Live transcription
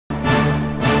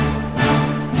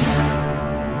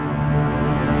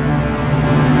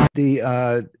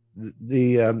The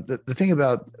the thing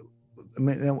about, I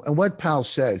mean, and what Powell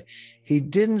said, he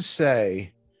didn't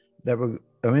say that we're.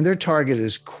 I mean, their target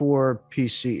is core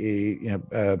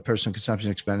PCE, personal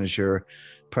consumption expenditure,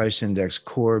 price index,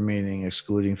 core meaning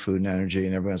excluding food and energy.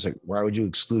 And everyone's like, why would you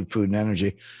exclude food and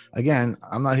energy? Again,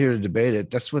 I'm not here to debate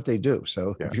it. That's what they do.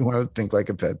 So if you want to think like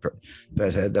a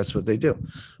Fed head, that's what they do.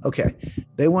 Okay.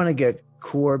 They want to get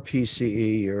core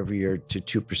PCE year over year to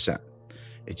 2%.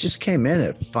 It just came in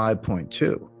at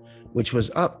 5.2, which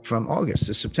was up from August.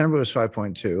 The September was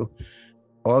 5.2.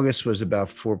 August was about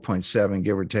 4.7,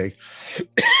 give or take.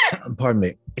 Pardon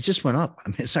me. It just went up. I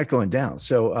mean, it's not going down.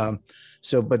 So,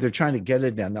 but they're trying to get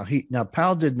it down. Now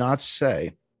Powell did not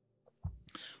say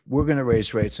we're going to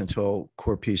raise rates until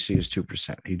core PC is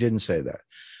 2%. He didn't say that.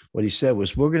 What he said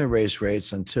was we're going to raise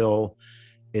rates until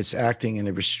it's acting in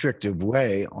a restrictive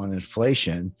way on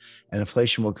inflation, and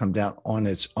inflation will come down on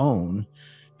its own,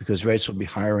 because rates will be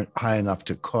high enough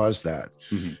to cause that.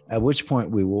 Mm-hmm. At which point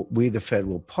we the Fed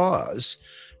will pause,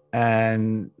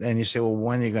 and you say, well,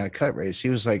 when are you going to cut rates?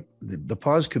 He was like, the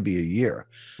pause could be a year,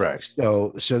 right?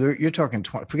 So you're talking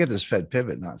forget this Fed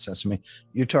pivot nonsense. I mean,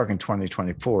 you're talking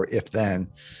 2024, if then,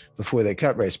 before they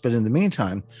cut rates. But in the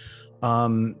meantime,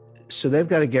 so they've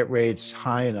got to get rates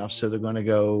high enough. So they're going to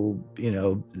go,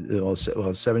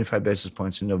 75 basis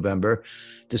points in November.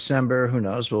 December, who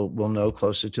knows? We'll know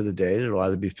closer to the date. It'll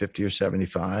either be 50 or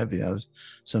 75.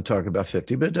 Some talk about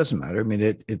 50, but it doesn't matter. I mean,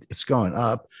 it's going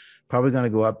up. Probably going to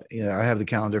go up. I have the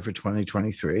calendar for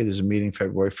 2023. There's a meeting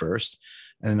February 1st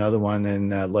and another one in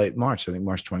late March, I think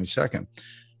March 22nd.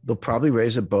 They'll probably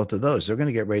raise at both of those. They're going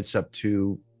to get rates up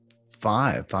to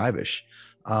five-ish.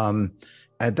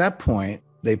 At that point,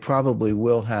 they probably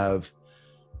will have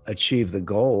achieved the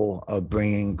goal of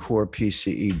bringing core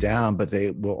PCE down, but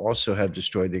they will also have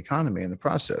destroyed the economy in the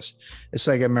process. It's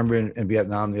like I remember in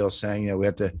Vietnam, the old saying, we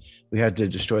had to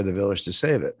destroy the village to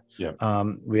save it. Yeah.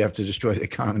 We have to destroy the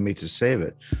economy to save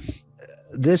it.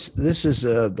 This is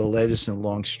the latest in a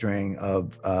long string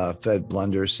of Fed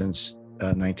blunders since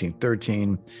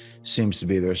 1913. Seems to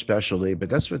be their specialty, but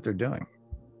that's what they're doing.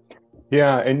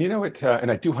 Yeah, and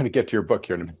and I do want to get to your book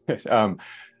here in a minute.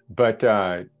 But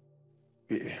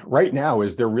right now,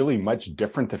 is there really much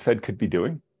different the Fed could be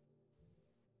doing?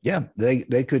 Yeah,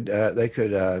 they could at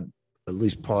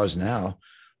least pause now,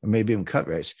 or maybe even cut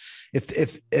rates.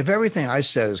 If everything I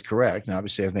said is correct, and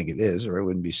obviously I think it is, or I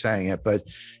wouldn't be saying it, but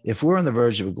if we're on the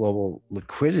verge of a global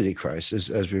liquidity crisis,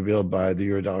 as revealed by the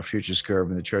Eurodollar futures curve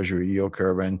and the Treasury yield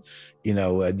curve, and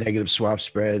negative swap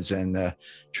spreads and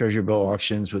Treasury bill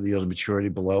auctions with the yield to maturity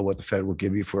below what the Fed will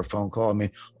give you for a phone call, I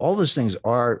mean, all those things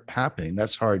are happening.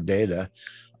 That's hard data,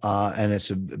 and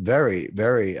it's a very,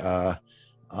 very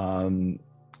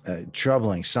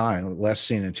troubling sign, last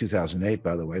seen in 2008,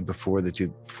 by the way, before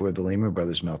the Lehman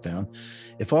Brothers meltdown.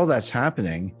 If all that's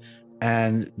happening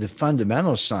and the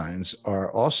fundamental signs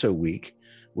are also weak,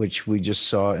 which we just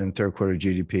saw in third quarter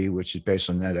GDP, which is based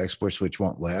on net exports, which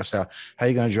won't last. How are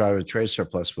you going to drive a trade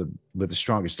surplus with the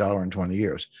strongest dollar in 20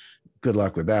 years? Good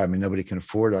luck with that. I mean, nobody can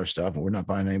afford our stuff, and we're not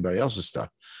buying anybody else's stuff.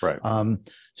 Right.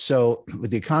 So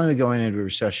with the economy going into a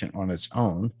recession on its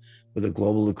own, with a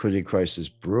global liquidity crisis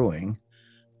brewing,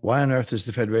 why on earth is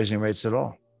the Fed raising rates at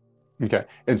all? Okay.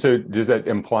 And so does that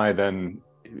imply then,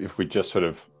 if we just sort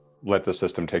of let the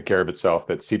system take care of itself,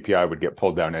 that CPI would get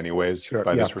pulled down anyways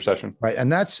by this recession? Right.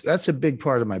 And that's a big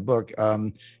part of my book.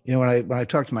 When I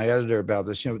talked to my editor about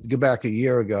this, go back a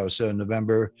year ago, so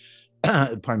November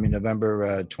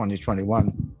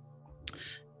 2021,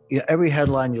 every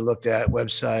headline you looked at,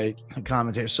 website,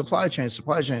 commentary, supply chain is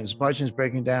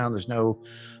breaking down. There's no,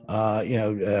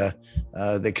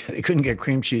 they couldn't get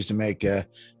cream cheese to make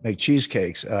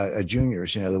cheesecakes at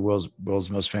Junior's, the world's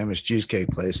most famous cheesecake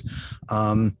place,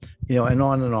 and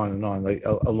on and on and on, like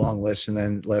a long list. And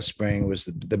then last spring was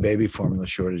the baby formula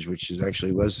shortage, which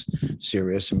was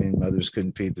serious. I mean, mothers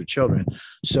couldn't feed their children,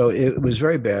 so it was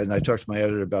very bad. And I talked to my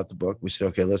editor about the book. We said,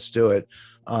 okay, let's do it.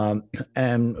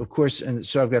 And of course, and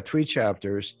so I've got 3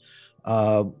 chapters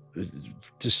to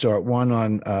start. One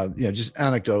on just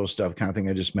anecdotal stuff, kind of thing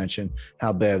I just mentioned.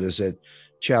 How bad is it?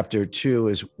 Chapter 2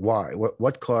 is why.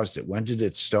 What caused it? When did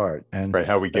it start? And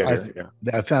how we get here.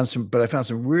 Yeah. I found some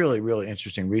really, really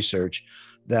interesting research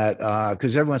that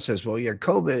because everyone says, well, yeah,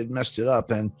 COVID messed it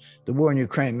up and the war in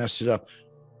Ukraine messed it up.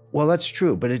 Well, that's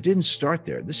true, but it didn't start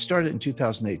there. This started in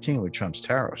 2018 with Trump's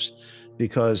tariffs.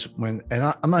 Because I'm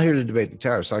not here to debate the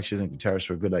tariffs. I actually think the tariffs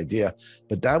were a good idea,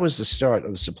 but that was the start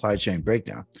of the supply chain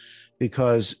breakdown.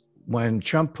 Because when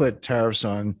Trump put tariffs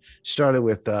on, started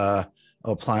with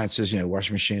appliances,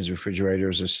 washing machines,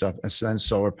 refrigerators and stuff, and then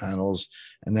solar panels,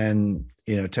 and then,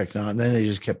 technology, and then they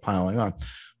just kept piling on.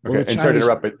 Well, Okay. And sorry to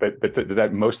interrupt, but did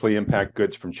that mostly impact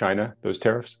goods from China, those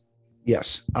tariffs?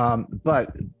 yes,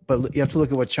 but you have to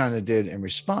look at what China did in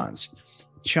response.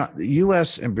 The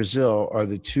U.S. and Brazil are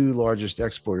the two largest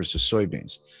exporters of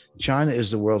soybeans. China is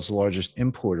the world's largest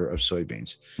importer of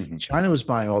soybeans. Mm-hmm. China was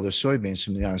buying all their soybeans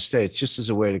from the United States just as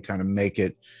a way to kind of make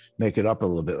it up a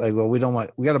little bit. Like, well, we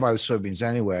got to buy the soybeans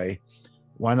anyway.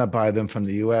 Why not buy them from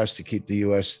the U.S. to keep the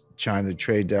U.S.-China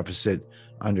trade deficit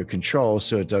under control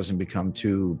so it doesn't become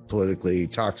too politically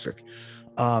toxic?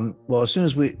 Well, as soon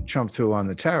as Trump threw on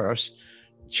the tariffs,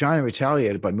 China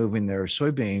retaliated by moving their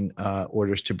soybean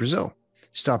orders to Brazil.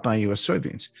 Stop buying U.S.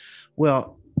 soybeans.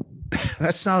 Well,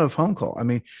 that's not a phone call. I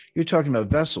mean, you're talking about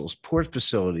vessels, port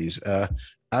facilities,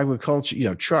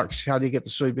 agriculture, trucks. How do you get the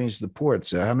soybeans to the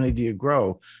ports? How many do you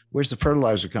grow? Where's the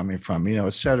fertilizer coming from?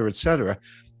 Et cetera, et cetera.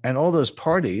 And all those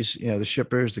parties, the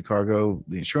shippers, the cargo,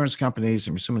 the insurance companies,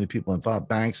 and so many people involved,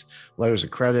 banks, letters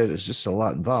of credit, it's just a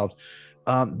lot involved.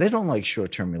 They don't like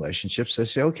short-term relationships. They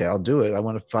say, okay, I'll do it. I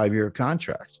want a 5-year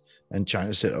contract. And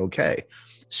China said, okay.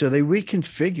 So they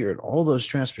reconfigured all those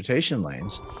transportation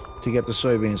lanes to get the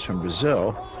soybeans from Brazil.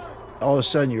 All of a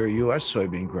sudden, you're a U.S.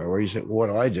 soybean grower. You say, well, what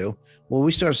do I do? Well,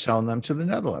 we started selling them to the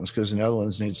Netherlands because the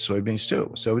Netherlands needs soybeans too.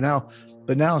 So now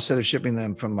instead of shipping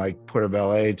them from like Port of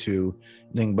LA to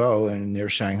Ningbo and near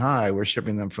Shanghai, we're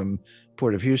shipping them from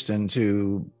Port of Houston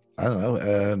to, I don't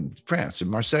know, France,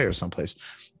 Marseille or someplace,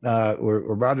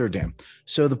 or Rotterdam.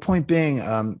 So the point being,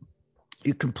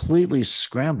 you completely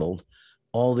scrambled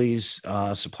all these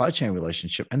supply chain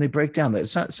relationship, and they break down that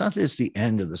it's not that it's the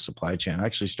end of the supply chain. I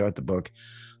actually start the book.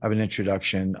 I have an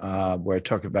introduction where I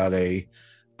talk about a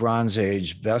Bronze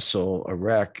Age vessel, a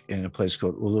wreck in a place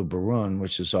called Uluburun,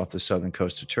 which is off the southern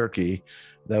coast of Turkey,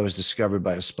 that was discovered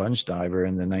by a sponge diver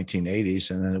in the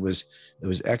 1980s, and then it was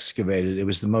excavated. It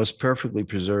was the most perfectly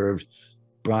preserved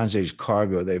Bronze Age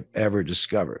cargo they've ever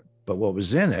discovered. But what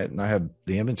was in it, and I have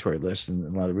the inventory list and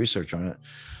a lot of research on it,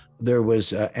 there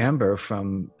was amber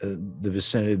from the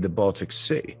vicinity of the Baltic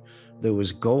Sea. There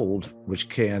was gold, which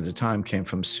at the time came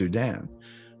from Sudan.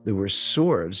 There were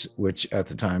swords, which at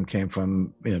the time came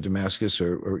from Damascus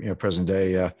or present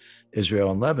day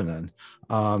Israel and Lebanon.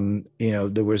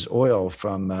 There was oil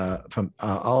from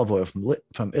olive oil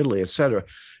from Italy, etc.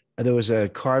 There was a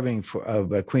carving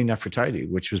of Queen Nefertiti,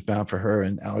 which was bound for her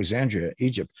in Alexandria,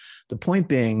 Egypt. The point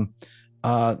being,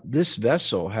 this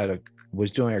vessel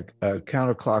was doing a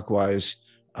counterclockwise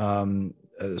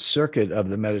circuit of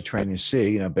the Mediterranean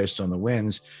Sea, based on the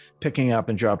winds, picking up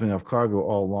and dropping off cargo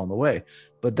all along the way.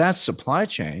 But that supply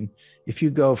chain, if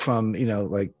you go from,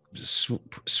 like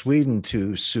Sweden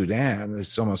to Sudan,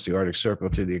 it's almost the Arctic Circle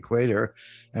to the equator,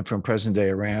 and from present day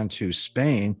Iran to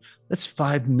Spain, that's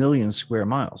 5 million square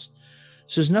miles.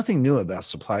 So there's nothing new about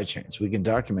supply chains. We can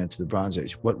document to the Bronze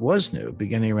Age. What was new,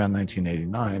 beginning around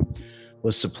 1989,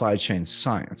 was supply chain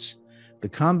science. The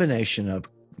combination of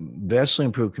vastly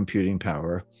improved computing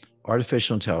power,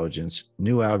 artificial intelligence,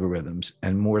 new algorithms,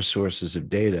 and more sources of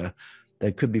data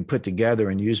that could be put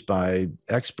together and used by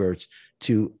experts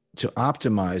to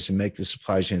optimize and make the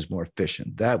supply chains more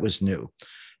efficient. That was new.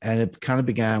 And it kind of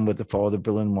began with the fall of the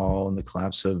Berlin Wall and the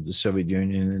collapse of the Soviet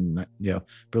Union. And,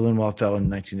 Berlin Wall fell in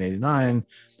 1989.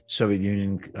 Soviet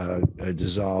Union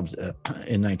dissolved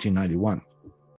in 1991.